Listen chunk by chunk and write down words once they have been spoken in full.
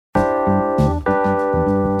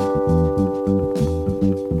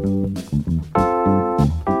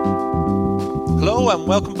and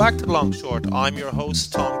welcome back to The Long Short. I'm your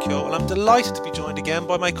host, Tom Keogh, and I'm delighted to be joined again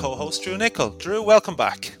by my co-host, Drew Nichol. Drew, welcome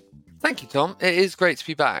back. Thank you, Tom. It is great to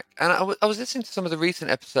be back. And I was listening to some of the recent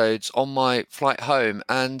episodes on my flight home,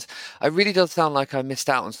 and it really does sound like I missed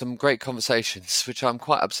out on some great conversations, which I'm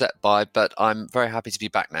quite upset by, but I'm very happy to be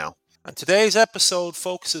back now. And today's episode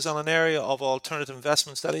focuses on an area of alternative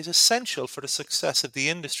investments that is essential for the success of the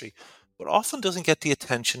industry, but often doesn't get the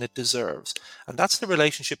attention it deserves. And that's the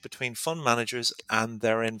relationship between fund managers and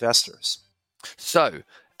their investors. So,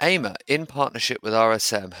 AIMA, in partnership with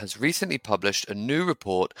RSM, has recently published a new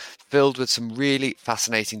report filled with some really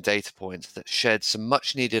fascinating data points that shed some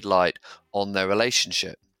much needed light on their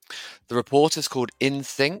relationship. The report is called In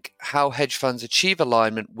Think: How Hedge Funds Achieve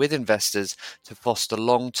Alignment with Investors to Foster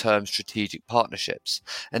Long-Term Strategic Partnerships.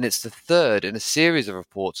 And it's the third in a series of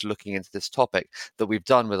reports looking into this topic that we've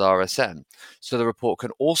done with RSM. So the report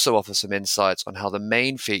can also offer some insights on how the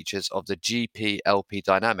main features of the GP-LP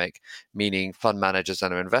dynamic, meaning fund managers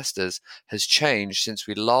and their investors, has changed since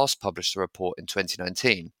we last published the report in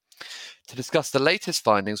 2019. To discuss the latest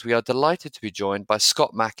findings, we are delighted to be joined by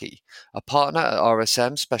Scott Mackey, a partner at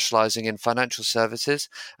RSM specializing in financial services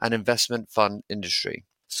and investment fund industry.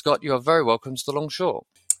 Scott, you are very welcome to The Long Short.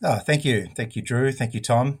 Thank you, Drew. Thank you,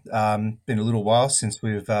 Tom. Been a little while since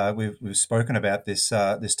we've spoken about this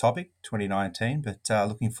topic, 2019, but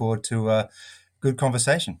looking forward to a good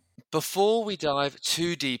conversation. Before we dive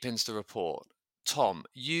too deep into the report, Tom,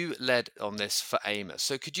 you led on this for AIMA,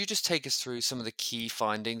 so could you just take us through some of the key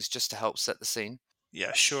findings just to help set the scene?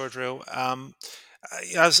 Yeah, sure, Drew.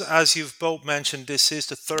 As you've both mentioned, this is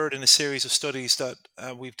the third in a series of studies that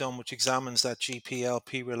we've done, which examines that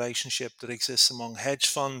GP-LP relationship that exists among hedge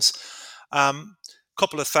funds.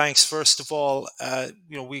 Couple of thanks. First of all,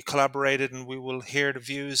 we collaborated, and we will hear the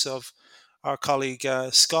views of our colleague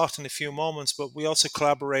Scott in a few moments. But we also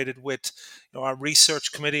collaborated with our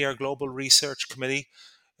research committee, our global research committee,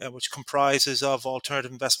 which comprises of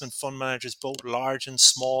alternative investment fund managers, both large and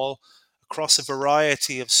small, across a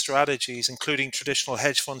variety of strategies, including traditional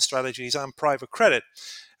hedge fund strategies and private credit.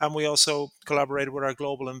 And we also collaborated with our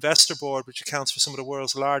global investor board, which accounts for some of the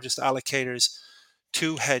world's largest allocators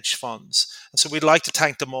to hedge funds. And so we'd like to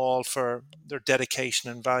thank them all for their dedication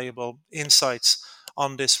and valuable insights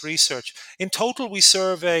on this research. In total, we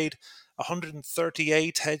surveyed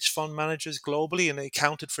 138 hedge fund managers globally, and they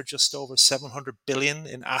accounted for just over 700 billion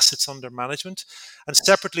in assets under management. And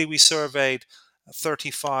separately, we surveyed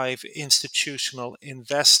 35 institutional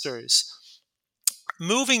investors.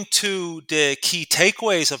 Moving to the key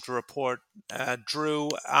takeaways of the report, Drew,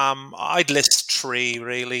 I'd list three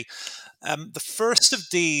really. The first of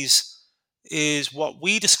these is what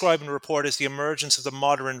we describe in the report as the emergence of the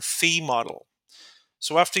modern fee model.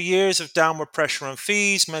 So after years of downward pressure on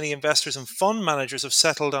fees, many investors and fund managers have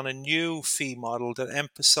settled on a new fee model that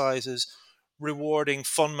emphasizes rewarding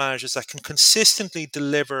fund managers that can consistently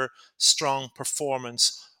deliver strong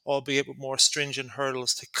performance, albeit with more stringent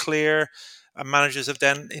hurdles to clear. And managers have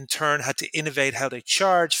then in turn had to innovate how they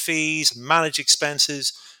charge fees, manage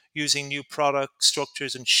expenses using new product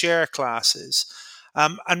structures and share classes.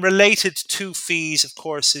 And related to fees, of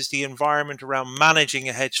course, is the environment around managing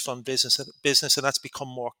a hedge fund business, and that's become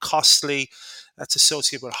more costly. That's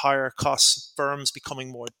associated with higher costs, firms becoming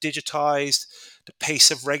more digitized, the pace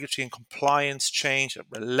of regulatory and compliance change, a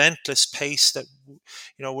relentless pace that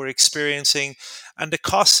we're experiencing, and the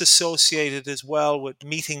costs associated as well with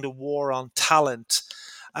meeting the war on talent.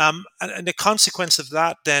 And the consequence of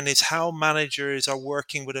that then is how managers are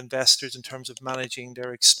working with investors in terms of managing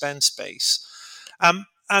their expense base.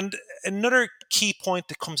 And another key point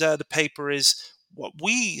that comes out of the paper is what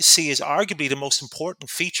we see as arguably the most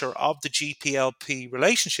important feature of the GP-LP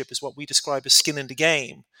relationship is what we describe as skin in the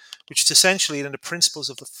game, which is essentially the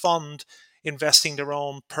principles of the fund investing their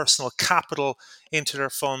own personal capital into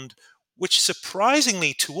their fund, which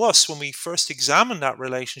surprisingly to us, when we first examined that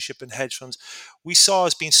relationship in hedge funds, we saw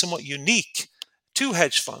as being somewhat unique to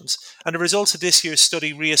hedge funds. And the results of this year's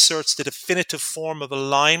study reasserts the definitive form of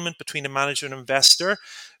alignment between a manager and investor,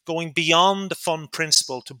 going beyond the fund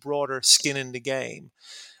principle to broader skin in the game.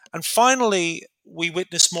 And finally, we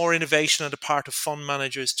witness more innovation on the part of fund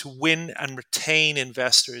managers to win and retain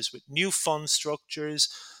investors with new fund structures,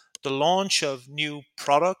 the launch of new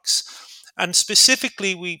products, and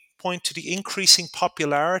specifically we point to the increasing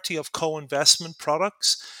popularity of co-investment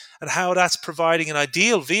products and how that's providing an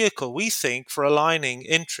ideal vehicle, we think, for aligning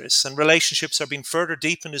interests. And relationships are being further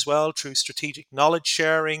deepened as well through strategic knowledge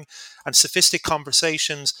sharing and sophisticated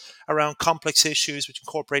conversations around complex issues which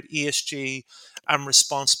incorporate ESG and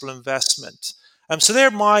responsible investment. So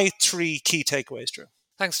they're my three key takeaways, Drew.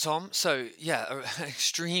 Thanks, Tom. So, yeah, an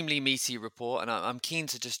extremely meaty report, and I'm keen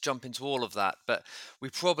to just jump into all of that. But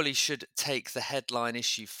we probably should take the headline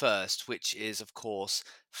issue first, which is, of course,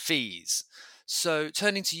 fees. So,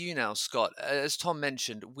 turning to you now, Scott, as Tom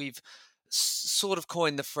mentioned, we've sort of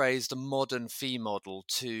coined the phrase the modern fee model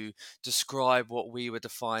to describe what we were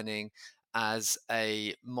defining as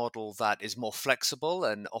a model that is more flexible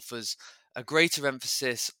and offers a greater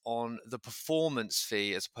emphasis on the performance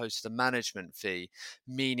fee as opposed to the management fee,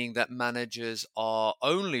 meaning that managers are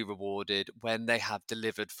only rewarded when they have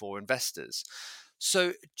delivered for investors.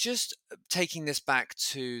 So, just taking this back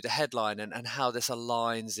to the headline and how this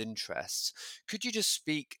aligns interests, could you just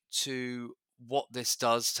speak to what this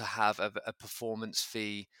does to have a performance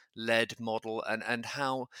fee led model, and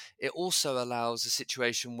how it also allows a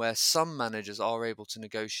situation where some managers are able to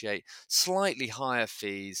negotiate slightly higher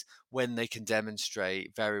fees when they can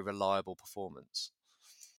demonstrate very reliable performance?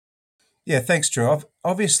 Yeah, thanks, Drew.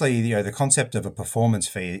 Obviously, the concept of a performance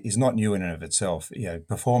fee is not new in and of itself.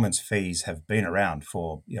 Performance fees have been around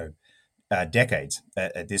for decades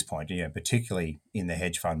at this point. Particularly in the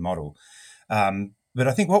hedge fund model. But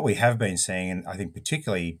I think what we have been seeing, and I think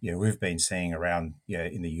particularly we've been seeing around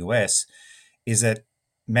in the US, is that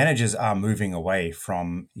managers are moving away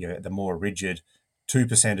from the more rigid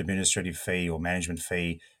 2% administrative fee or management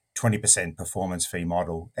fee, 20% performance fee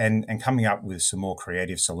model, and coming up with some more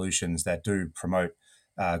creative solutions that do promote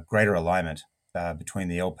greater alignment between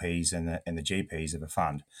the LPs and the GPs of a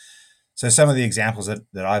fund. So some of the examples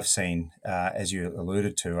that I've seen, as you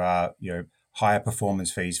alluded to, are higher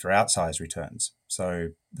performance fees for outsized returns. So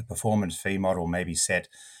the performance fee model may be set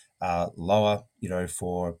lower,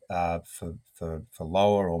 for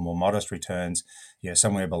lower or more modest returns,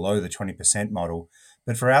 somewhere below the 20% model.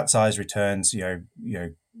 But for outsized returns,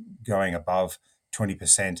 going above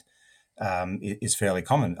 20% is fairly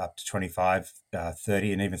common, up to 25,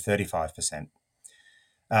 30, and even 35%.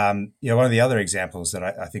 One of the other examples that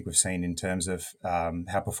I think we've seen in terms of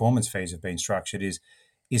how performance fees have been structured is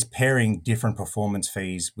pairing different performance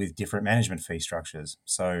fees with different management fee structures.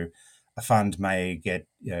 So a fund may get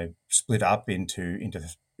split up into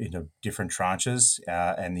different tranches,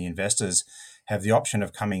 and the investors have the option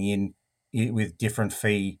of coming in with different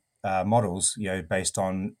fee models, based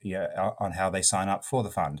on how they sign up for the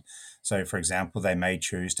fund. So, for example, they may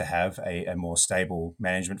choose to have a more stable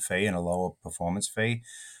management fee and a lower performance fee,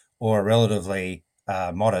 or a relatively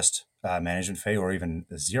modest management fee, or even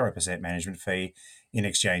a 0% management fee in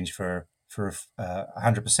exchange for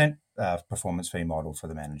 100% performance fee model for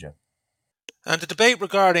the manager. And the debate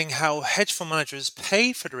regarding how hedge fund managers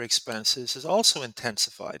pay for their expenses has also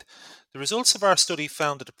intensified. The results of our study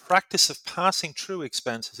found that the practice of passing through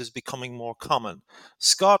expenses is becoming more common.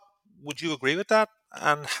 Scott, would you agree with that?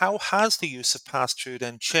 And how has the use of pass through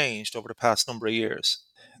then changed over the past number of years?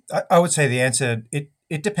 I would say the answer,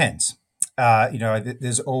 it depends.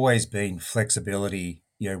 There's always been flexibility,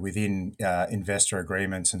 within investor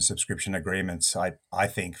agreements and subscription agreements. I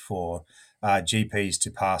think for GPs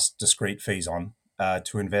to pass discrete fees on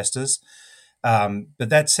to investors. But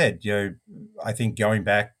that said, I think going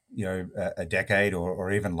back, a decade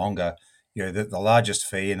or even longer, the largest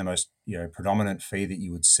fee and the most predominant fee that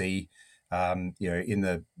you would see, in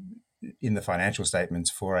the financial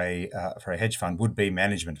statements for a hedge fund would be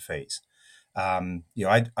management fees.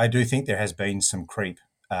 I do think there has been some creep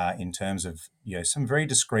in terms of some very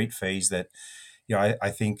discrete fees that I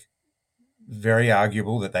think very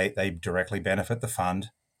arguable that they directly benefit the fund,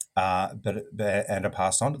 but and are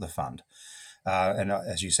passed on to the fund. And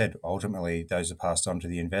as you said, ultimately those are passed on to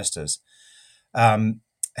the investors.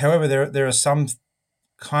 However, there are some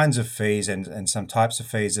kinds of fees and some types of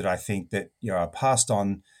fees that I think that are passed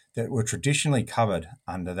on that were traditionally covered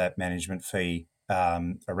under that management fee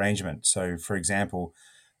arrangement. So, for example,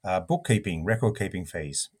 bookkeeping, record keeping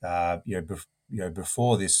fees.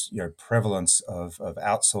 Before this prevalence of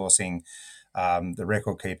outsourcing the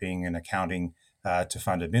record keeping and accounting to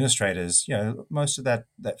fund administrators, most of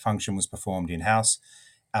that function was performed in house,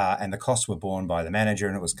 and the costs were borne by the manager,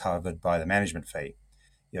 and it was covered by the management fee.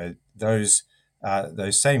 Those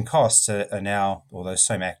same costs are now, or those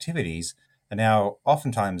same activities are now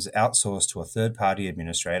oftentimes outsourced to a third party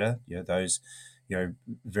administrator.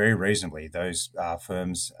 Very reasonably, those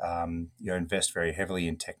firms invest very heavily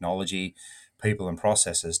in technology, people, and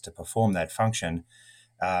processes to perform that function.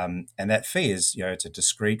 And that fee is, it's a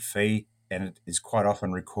discrete fee, and it is quite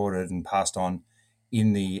often recorded and passed on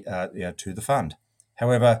in the to the fund.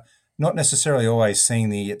 However, not necessarily always seeing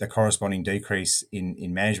the corresponding decrease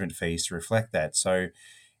in management fees to reflect that. So,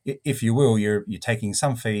 if you will, you're taking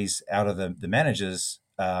some fees out of the manager's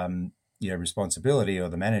responsibility or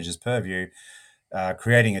the manager's purview,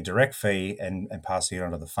 creating a direct fee and passing it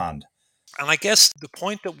on to the fund. And I guess the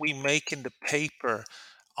point that we make in the paper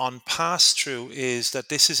on pass through is that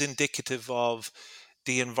this is indicative of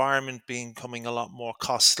the environment becoming a lot more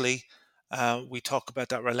costly. We talk about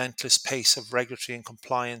that relentless pace of regulatory and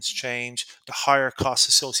compliance change, the higher costs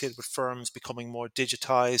associated with firms becoming more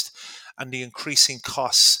digitized, and the increasing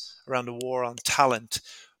costs around the war on talent.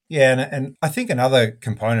 Yeah, and I think another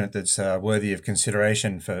component that's worthy of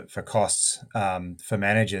consideration for costs for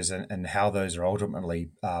managers and how those are ultimately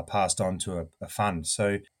passed on to a fund.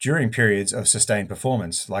 So during periods of sustained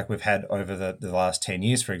performance, like we've had over the last 10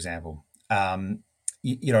 years, for example,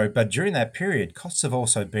 but during that period, costs have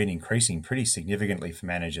also been increasing pretty significantly for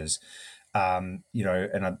managers. And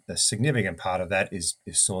a significant part of that is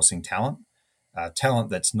sourcing talent, talent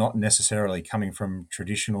that's not necessarily coming from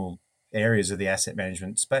traditional areas of the asset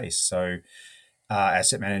management space. So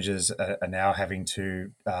asset managers are now having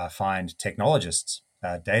to find technologists,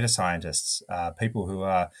 data scientists, people who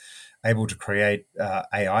are able to create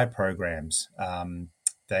AI programs.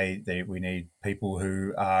 We need people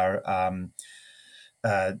who are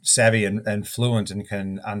savvy and fluent and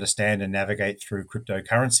can understand and navigate through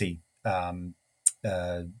cryptocurrency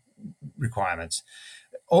uh, requirements.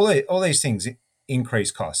 All these things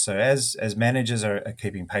increase costs. So as managers are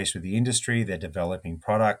keeping pace with the industry, they're developing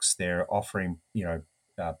products, they're offering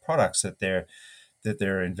products that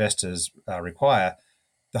their investors require.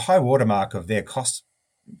 The high watermark of their costs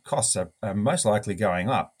are most likely going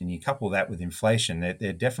up, and you couple that with inflation,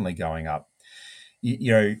 they're definitely going up.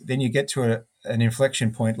 Then you get to an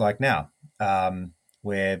inflection point like now,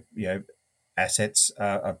 where assets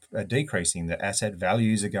are decreasing. The asset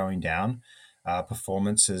values are going down.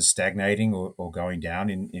 Performance is stagnating or going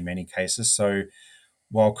down in many cases. So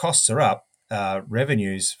while costs are up,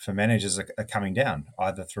 revenues for managers are coming down,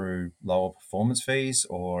 either through lower performance fees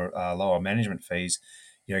or lower management fees,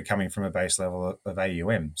 coming from a base level of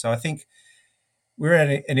AUM. So I think we're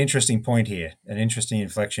at an interesting point here, an interesting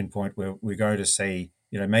inflection point where we're going to see,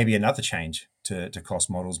 maybe another change to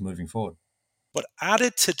cost models moving forward. But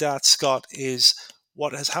added to that, Scott, is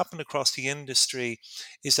what has happened across the industry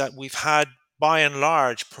is that we've had, by and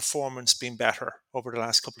large, performance being better over the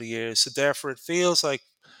last couple of years. So therefore, it feels like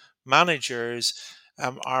managers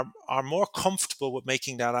are more comfortable with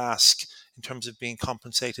making that ask in terms of being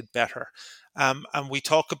compensated better. And we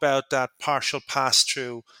talk about that partial pass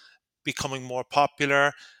through becoming more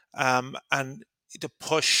popular, and the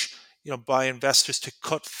push, by investors to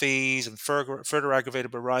cut fees and further aggravated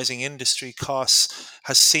by rising industry costs,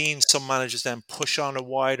 has seen some managers then push on a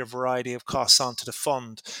wider variety of costs onto the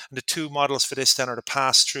fund. And the two models for this then are the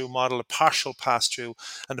pass-through model, a partial pass-through,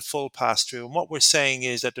 and the full pass-through. And what we're saying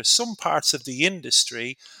is that there's some parts of the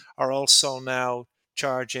industry are also now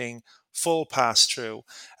charging full pass-through,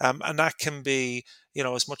 and that can be,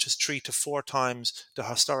 as much as 3 to 4 times the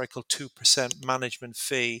historical 2% management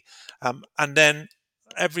fee. And then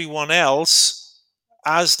everyone else,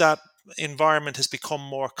 as that environment has become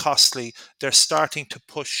more costly, they're starting to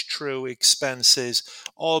push through expenses,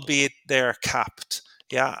 albeit they're capped.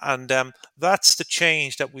 Yeah, and that's the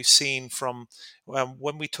change that we've seen from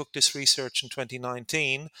when we took this research in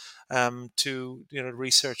 2019 to the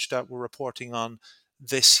research that we're reporting on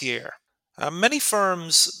this year. Many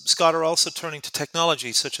firms, Scott, are also turning to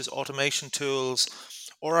technology such as automation tools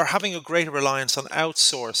or are having a greater reliance on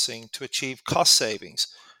outsourcing to achieve cost savings.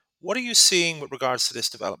 What are you seeing with regards to this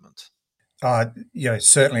development?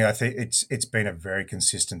 Certainly, I think it's been a very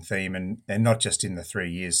consistent theme, and not just in the 3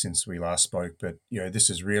 years since we last spoke, but this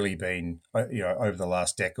has really been over the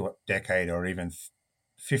last decade or even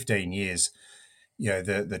 15 years.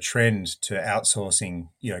 The trend to outsourcing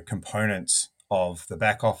components of the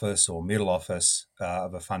back office or middle office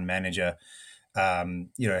of a fund manager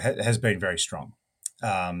has been very strong.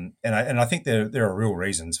 And I think there are real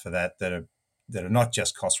reasons for that are not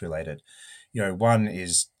just cost related. One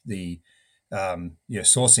is the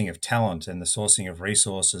sourcing of talent and the sourcing of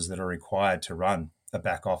resources that are required to run a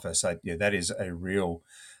back office. That is a real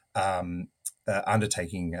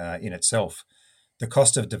undertaking in itself. The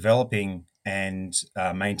cost of developing and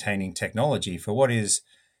maintaining technology for what is,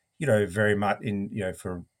 very much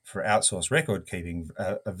for outsourced record keeping,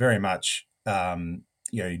 a very much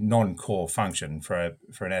non-core function for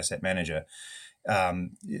an asset manager.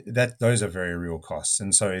 That those are very real costs,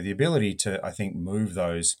 and so the ability to, I think, move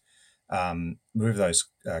those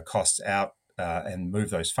costs out and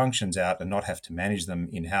move those functions out and not have to manage them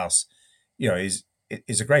in house, is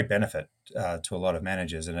a great benefit to a lot of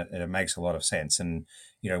managers, and it makes a lot of sense. And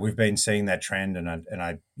we've been seeing that trend, and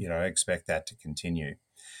I expect that to continue.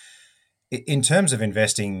 In terms of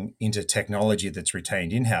investing into technology that's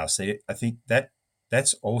retained in house, I think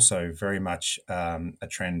that's also very much a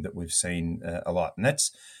trend that we've seen a lot, and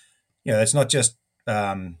that's not just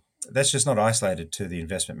that's just not isolated to the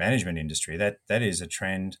investment management industry. That is a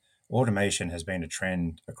trend. Automation has been a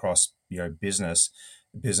trend across business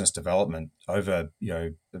development over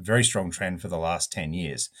a very strong trend for the last 10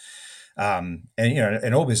 years,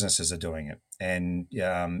 and all businesses are doing it. And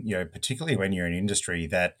particularly when you're in industry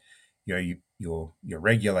that you're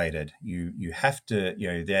regulated, you have to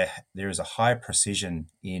there is a high precision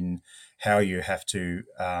in how you have to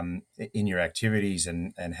in your activities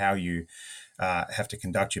and how you have to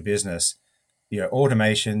conduct your business.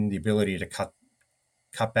 Automation, the ability to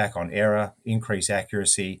cut back on error, increase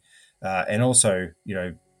accuracy, and also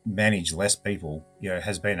manage less people,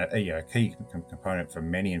 has been a key component for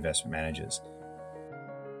many investment managers.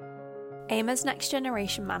 AIMA's Next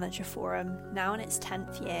Generation Manager Forum, now in its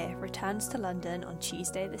 10th year, returns to London on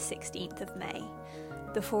Tuesday the 16th of May.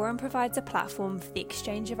 The forum provides a platform for the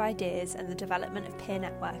exchange of ideas and the development of peer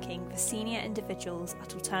networking for senior individuals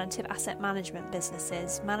at alternative asset management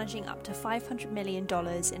businesses managing up to $500 million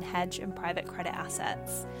in hedge and private credit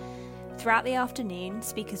assets. Throughout the afternoon,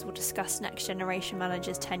 speakers will discuss Next Generation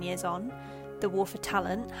Managers 10 years on, the war for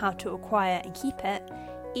talent, how to acquire and keep it,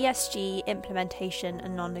 ESG, implementation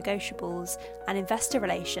and non-negotiables, and investor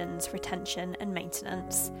relations, retention and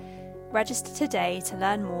maintenance. Register today to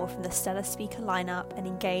learn more from the stellar speaker lineup and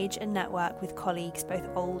engage and network with colleagues both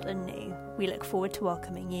old and new. We look forward to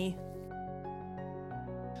welcoming you.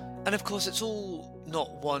 And of course, it's all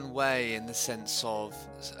not one way in the sense of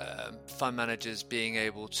fund managers being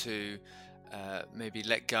able to maybe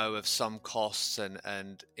let go of some costs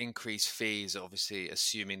and increase fees, obviously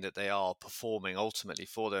assuming that they are performing ultimately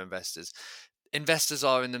for their investors. Investors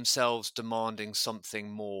are in themselves demanding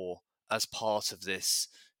something more as part of this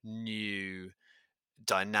new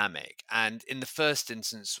dynamic. And in the first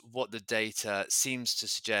instance, what the data seems to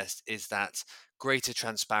suggest is that greater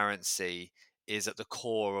transparency is at the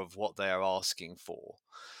core of what they are asking for.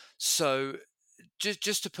 So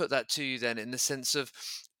just to put that to you then, in the sense of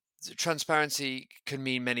transparency can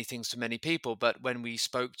mean many things to many people, but when we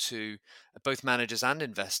spoke to both managers and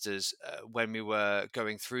investors, when we were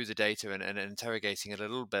going through the data and interrogating it a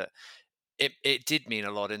little bit, it did mean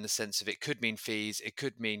a lot in the sense of it could mean fees, it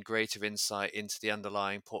could mean greater insight into the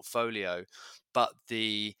underlying portfolio, but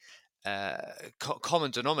the common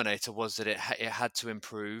denominator was that it had to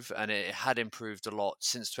improve, and it had improved a lot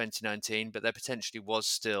since 2019, but there potentially was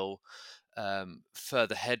still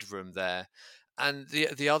further headroom there. And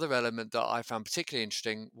the other element that I found particularly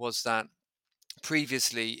interesting was that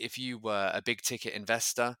previously, if you were a big ticket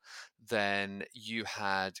investor, then you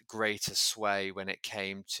had greater sway when it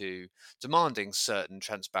came to demanding certain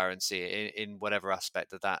transparency in whatever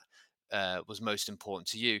aspect that was most important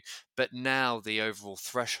to you. But now the overall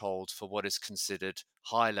threshold for what is considered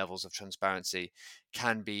high levels of transparency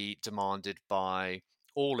can be demanded by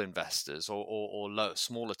all investors or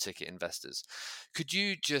smaller ticket investors. Could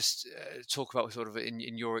you just talk about sort of in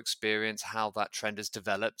your experience how that trend has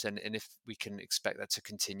developed and if we can expect that to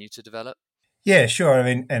continue to develop? Yeah, sure. I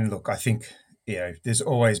mean, and look, I think there's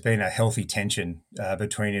always been a healthy tension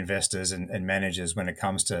between investors and managers when it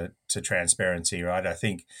comes to transparency, right? I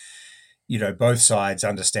think both sides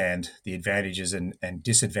understand the advantages and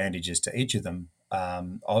disadvantages to each of them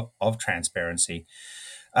of transparency.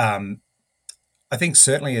 I think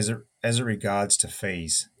certainly as it regards to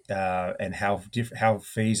fees and how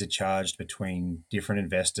fees are charged between different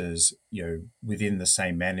investors, within the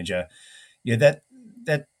same manager, that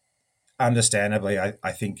understandably,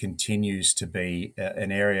 I think continues to be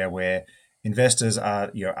an area where investors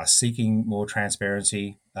are seeking more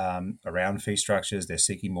transparency around fee structures. They're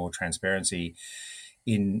seeking more transparency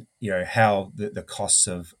in how the costs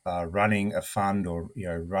of running a fund or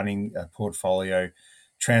running a portfolio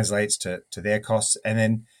translates to their costs, and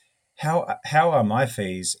then how are my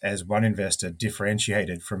fees as one investor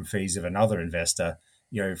differentiated from fees of another investor,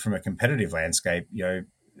 from a competitive landscape.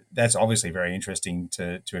 That's obviously very interesting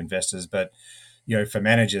to investors, but for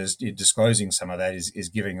managers, disclosing some of that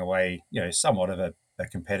is giving away somewhat of a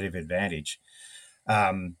competitive advantage.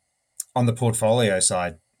 On the portfolio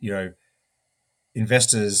side,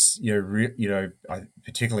 investors,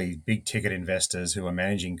 particularly big ticket investors who are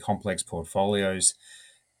managing complex portfolios,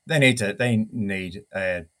 they need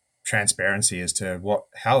transparency as to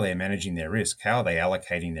how they're managing their risk, how are they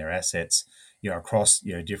allocating their assets, across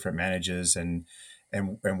different managers, and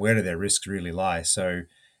where do their risks really lie. So,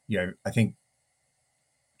 I think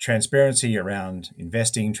transparency around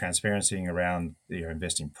investing, transparency around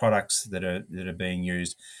investing products that are being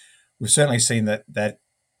used, we've certainly seen that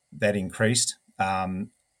increased.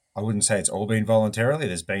 I wouldn't say it's all been voluntarily.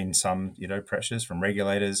 There's been some, pressures from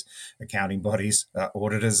regulators, accounting bodies,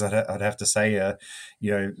 auditors. I'd have to say,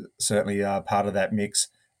 certainly part of that mix.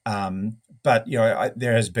 But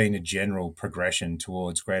there has been a general progression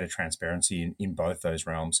towards greater transparency in both those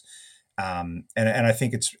realms, and I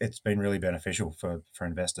think it's been really beneficial for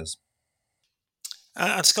investors.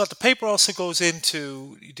 And Scott, the paper also goes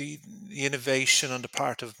into the innovation on the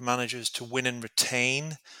part of managers to win and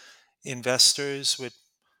retain investors with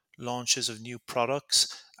launches of new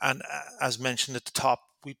products. And as mentioned at the top,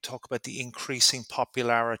 we talk about the increasing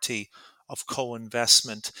popularity of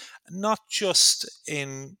co-investment, not just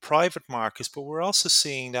in private markets, but we're also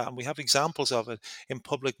seeing that, and we have examples of it in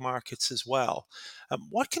public markets as well.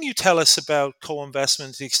 What can you tell us about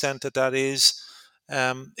co-investment to the extent that that is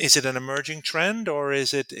it an emerging trend, or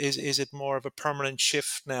is it more of a permanent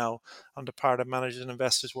shift now on the part of managers and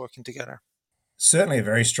investors working together? Certainly a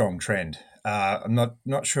very strong trend. I'm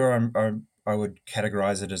not sure I would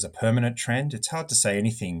categorize it as a permanent trend. It's hard to say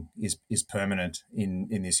anything is permanent in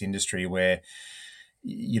this industry where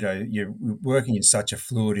you're working in such a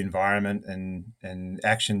fluid environment, and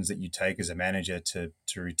actions that you take as a manager to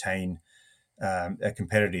retain a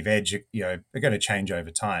competitive edge, are going to change over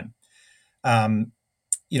time. Um,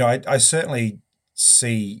 I certainly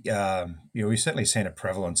see, we've certainly seen a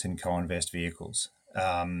prevalence in co-invest vehicles.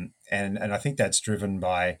 And I think that's driven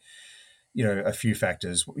by, a few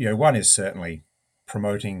factors. One is certainly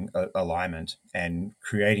promoting alignment and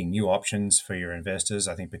creating new options for your investors.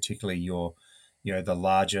 I think particularly the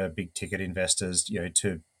larger big ticket investors,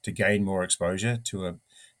 to gain more exposure to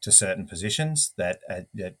certain positions that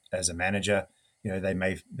as a manager,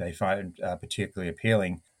 they find particularly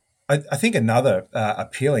appealing. I think another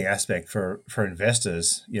appealing aspect for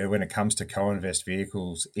investors, when it comes to co-invest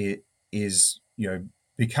vehicles, it is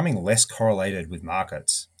becoming less correlated with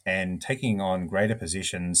markets and taking on greater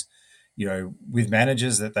positions, with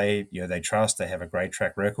managers that they trust, they have a great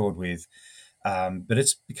track record with. But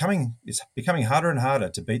it's becoming harder and harder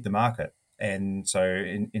to beat the market, and so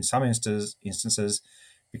in some instances,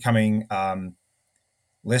 becoming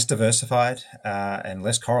less diversified and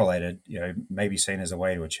less correlated, may be seen as a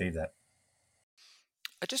way to achieve that.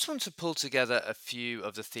 I just want to pull together a few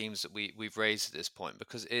of the themes that we've raised at this point,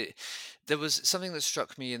 because there was something that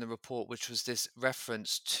struck me in the report, which was this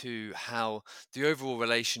reference to how the overall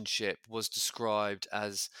relationship was described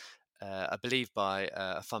as, I believe, by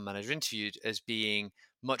a fund manager interviewed, as being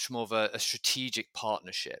much more of a strategic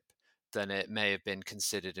partnership than it may have been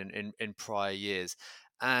considered in prior years.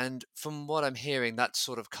 And from what I'm hearing, that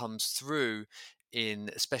sort of comes through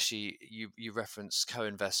in, especially you reference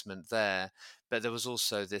co-investment there, but there was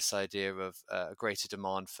also this idea of a greater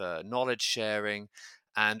demand for knowledge sharing,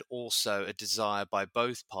 and also a desire by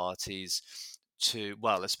both parties to,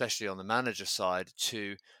 well, especially on the manager side,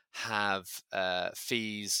 to have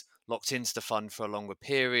fees locked into the fund for a longer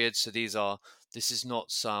period. So this is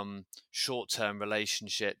not some short-term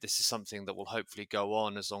relationship. This is something that will hopefully go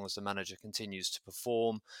on as long as the manager continues to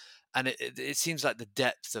perform. And it seems like the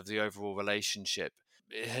depth of the overall relationship,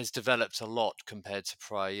 it has developed a lot compared to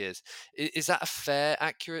prior years. Is that a fair,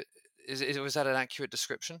 accurate? Was that an accurate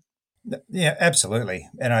description? Yeah, absolutely.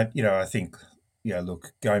 And I think,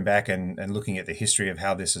 look, going back and looking at the history of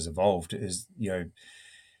how this has evolved is,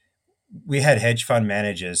 we had hedge fund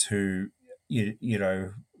managers who,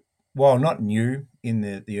 while not new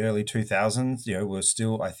in the early 2000s, were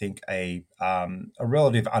still, I think, a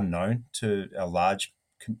relative unknown to a large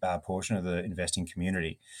portion of the investing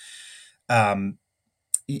community. Um,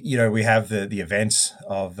 we have the events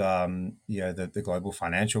of the global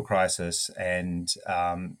financial crisis, and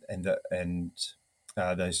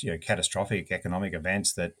those catastrophic economic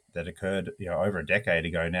events that occurred over a decade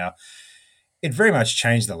ago now. It very much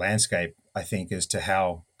changed the landscape, I think, as to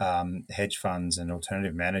how hedge funds and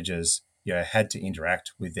alternative managers had to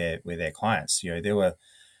interact with their clients. There were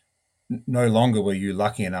no longer were you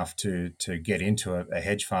lucky enough to get into a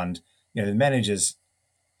hedge fund. The managers,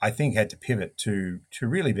 I think, had to pivot to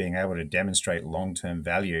really being able to demonstrate long-term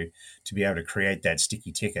value to be able to create that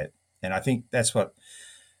sticky ticket. And I think that's what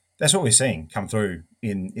we're seeing come through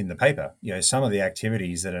in the paper. Some of the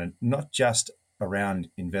activities that are not just around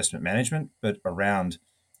investment management, but around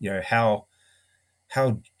how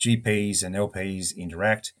GPs and LPs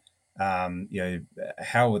interact.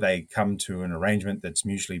 How will they come to an arrangement that's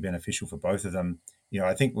mutually beneficial for both of them?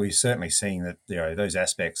 I think we're certainly seeing that those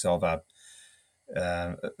aspects of a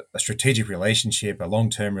strategic relationship, a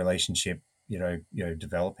long-term relationship,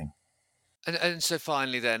 developing. And so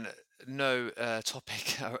finally, then, no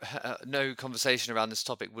topic, no conversation around this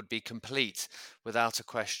topic would be complete without a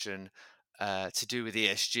question to do with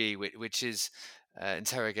ESG, which is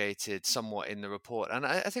interrogated somewhat in the report, and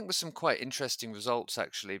I think with some quite interesting results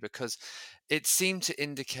actually, because it seemed to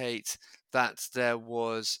indicate that there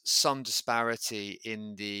was some disparity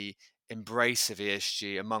in the embrace of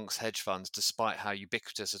ESG amongst hedge funds, despite how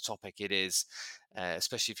ubiquitous a topic it is,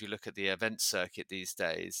 especially if you look at the event circuit these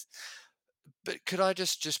days. But could I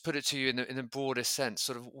just put it to you in the broadest sense,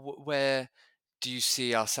 sort of where do you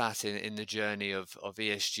see us at in the journey of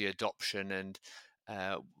ESG adoption? And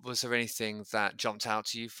was there anything that jumped out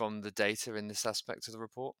to you from the data in this aspect of the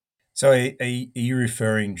report? So are you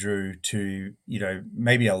referring, Drew, to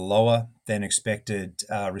maybe a lower than expected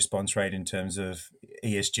response rate in terms of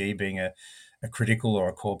ESG being a critical or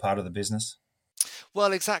a core part of the business?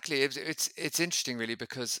 Well, exactly. It's interesting, really,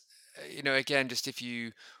 because again, just if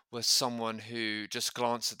you were someone who just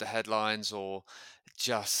glanced at the headlines or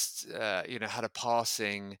just had a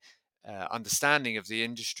passing understanding of the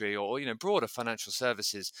industry or broader financial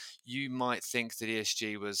services, you might think that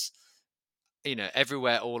ESG was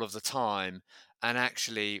everywhere all of the time. And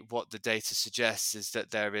actually, what the data suggests is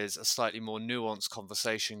that there is a slightly more nuanced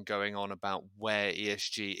conversation going on about where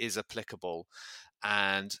ESG is applicable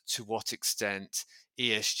and to what extent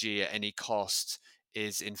ESG at any cost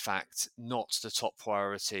is in fact not the top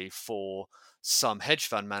priority for some hedge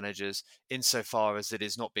fund managers, insofar as it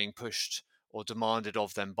is not being pushed or demanded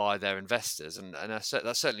of them by their investors. And that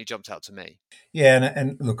certainly jumped out to me. Yeah,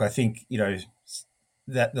 and look, I think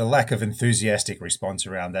that the lack of enthusiastic response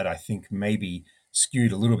around that, I think, maybe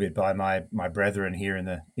skewed a little bit by my brethren here in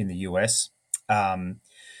the US. Um,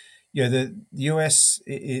 the US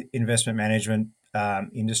investment management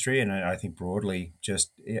industry, and I think broadly,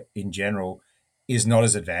 just in general, is not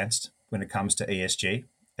as advanced when it comes to ESG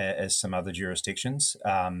as some other jurisdictions.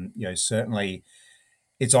 Certainly,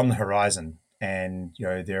 it's on the horizon, and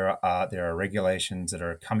there are regulations that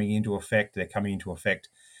are coming into effect. They're coming into effect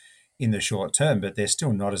in the short term, but they're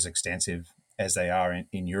still not as extensive as they are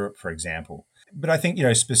in Europe, for example. But I think,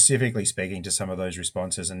 specifically speaking to some of those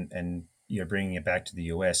responses and bringing it back to the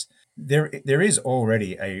US, there is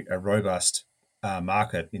already a robust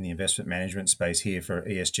market in the investment management space here for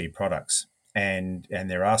ESG products. And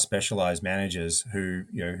there are specialized managers who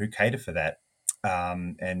cater for that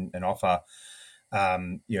and offer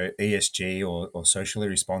ESG or socially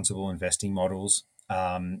responsible investing models.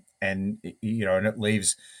 And it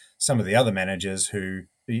leaves some of the other managers who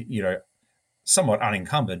somewhat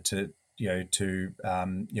unencumbered to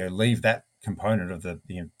leave that component of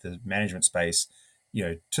the management space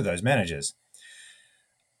to those managers.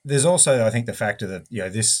 There's also, I think, the factor that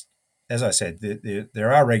this, as I said,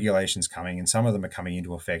 there are regulations coming, and some of them are coming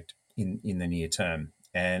into effect in the near term.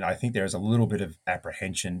 And I think there is a little bit of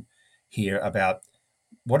apprehension here about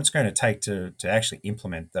what it's going to take to actually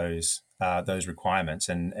implement those requirements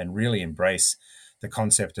and really embrace the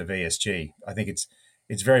concept of ESG. I think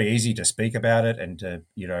it's very easy to speak about it and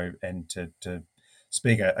to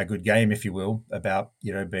speak a good game, if you will, about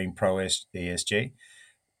being pro ESG.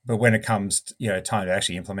 But when it comes to, time to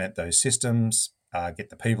actually implement those systems, get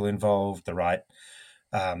the people involved, the right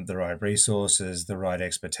resources, the right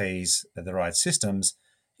expertise, the right systems,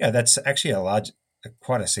 that's actually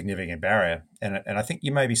quite a significant barrier. And I think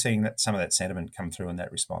you may be seeing that some of that sentiment come through in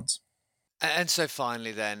that response. And so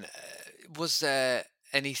finally, then, was there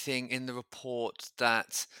anything in the report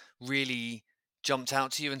that really jumped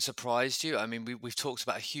out to you and surprised you? I mean, we've talked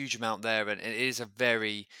about a huge amount there, and it is a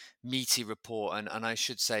very meaty report. And I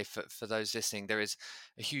should say, for those listening, there is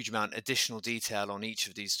a huge amount additional detail on each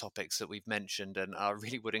of these topics that we've mentioned. And I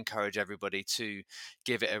really would encourage everybody to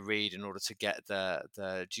give it a read in order to get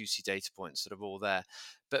the juicy data points that are all there.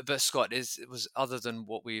 But Scott, was other than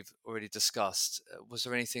what we've already discussed, was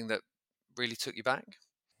there anything that really took you back?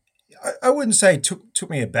 I wouldn't say took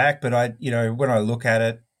me aback, but when I look at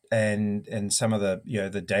it and some of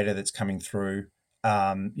the data that's coming through,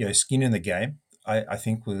 skin in the game, I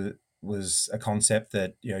think was a concept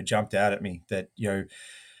that jumped out at me. That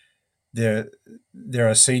there there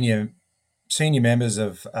are senior members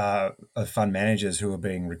of fund managers who are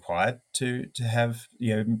being required to have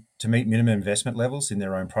to meet minimum investment levels in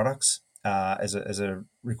their own products as a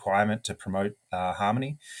requirement to promote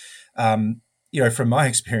harmony. From my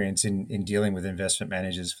experience in dealing with investment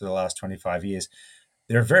managers for the last 25 years,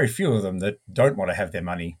 there are very few of them that don't want to have their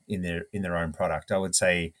money in their own product. I would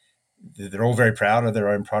say they're all very proud of their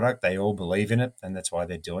own product. They all believe in it, and that's why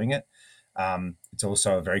they're doing it. It's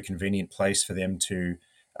also a very convenient place for them to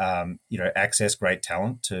access great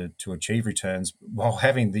talent to achieve returns while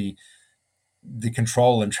having the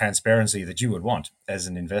control and transparency that you would want as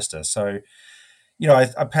an investor. So,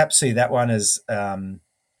 I perhaps see that one as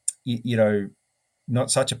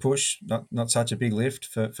not such a push, not such a big lift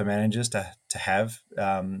for managers to have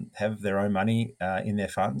their own money in their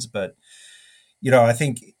funds. But I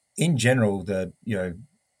think in general the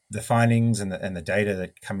findings and the data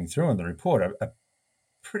that coming through on the report are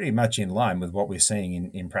pretty much in line with what we're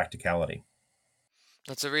seeing in practicality.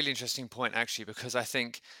 That's a really interesting point, actually, because I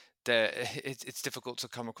think it's difficult to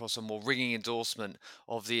come across a more ringing endorsement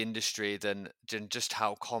of the industry than just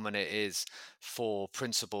how common it is for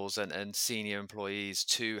principals and senior employees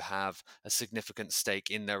to have a significant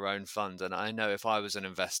stake in their own fund. And I know if I was an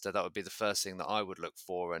investor, that would be the first thing that I would look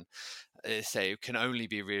for. And say it can only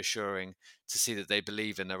be reassuring to see that they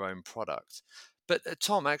believe in their own product. But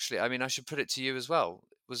Tom, actually, I mean, I should put it to you as well.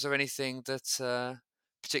 Was there anything that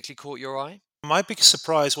particularly caught your eye? My biggest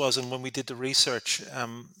surprise was, and when we did the research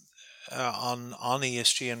on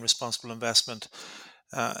ESG and responsible investment,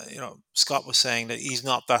 Scott was saying that he's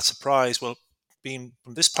not that surprised. Well, being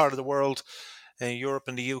from this part of the world, Europe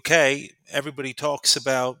and the UK, everybody talks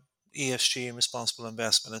about ESG and responsible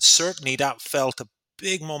investment, and certainly that felt a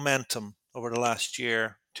big momentum over the last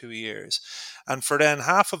year, 2 years. And for then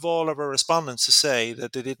half of all of our respondents to say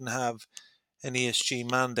that they didn't have an ESG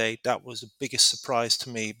mandate, that was the biggest surprise to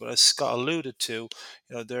me. But as Scott alluded to,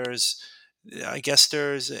 there's an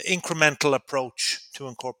incremental approach to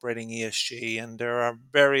incorporating ESG, and there are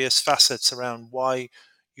various facets around why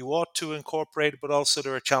you ought to incorporate it, but also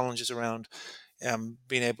there are challenges around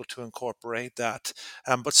being able to incorporate that.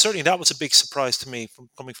 But certainly that was a big surprise to me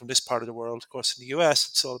coming from this part of the world. Of course, in the US,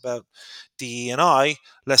 it's all about DE&I,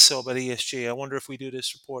 less so about ESG. I wonder if we do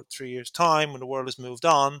this report 3 years' time when the world has moved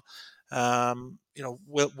on,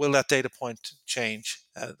 will that data point change?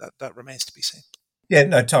 That remains to be seen. Yeah,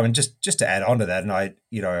 no, Tom, and just to add on to that, and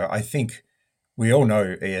I think we all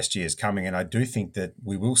know ESG is coming, and I do think that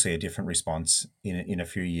we will see a different response in a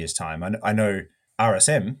few years' time. I know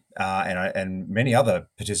RSM and many other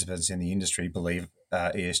participants in the industry believe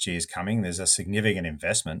ESG is coming. There's a significant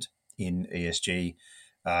investment in ESG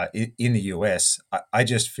in the US. I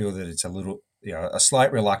just feel that it's a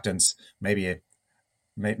slight reluctance, maybe a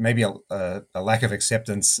lack of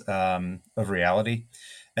acceptance of reality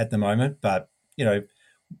at the moment. But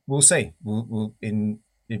we'll see.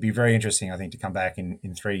 It'd be very interesting, I think, to come back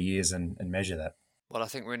in 3 years and measure that. Well, I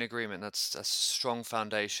think we're in agreement. That's a strong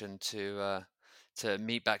foundation to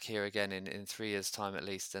meet back here again in 3 years' time at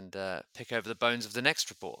least, and pick over the bones of the next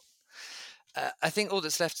report. I think all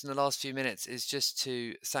that's left in the last few minutes is just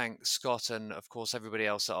to thank Scott and, of course, everybody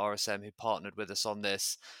else at RSM who partnered with us on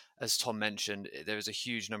this. As Tom mentioned, there is a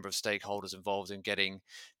huge number of stakeholders involved in getting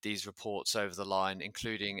these reports over the line,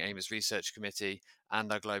 including AIMA's Research Committee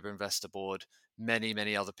and our Global Investor Board, many,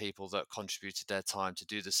 many other people that contributed their time to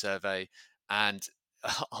do the survey and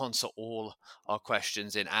answer all our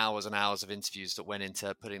questions in hours and hours of interviews that went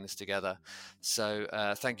into putting this together. So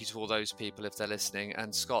thank you to all those people if they're listening.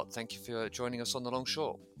 And Scott, thank you for joining us on The Long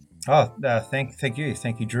Short. Oh, thank you.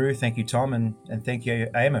 Thank you, Drew. Thank you, Tom. And thank you,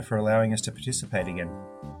 AIMA, for allowing us to participate again.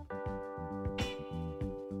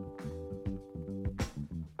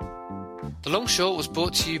 The Long Short was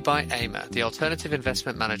brought to you by AIMA, the Alternative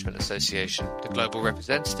Investment Management Association, the global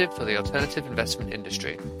representative for the alternative investment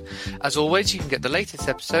industry. As always, you can get the latest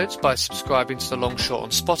episodes by subscribing to The Long Short on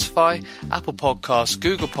Spotify, Apple Podcasts,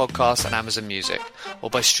 Google Podcasts, and Amazon Music, or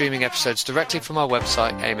by streaming episodes directly from our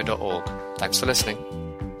website, aima.org. Thanks for listening.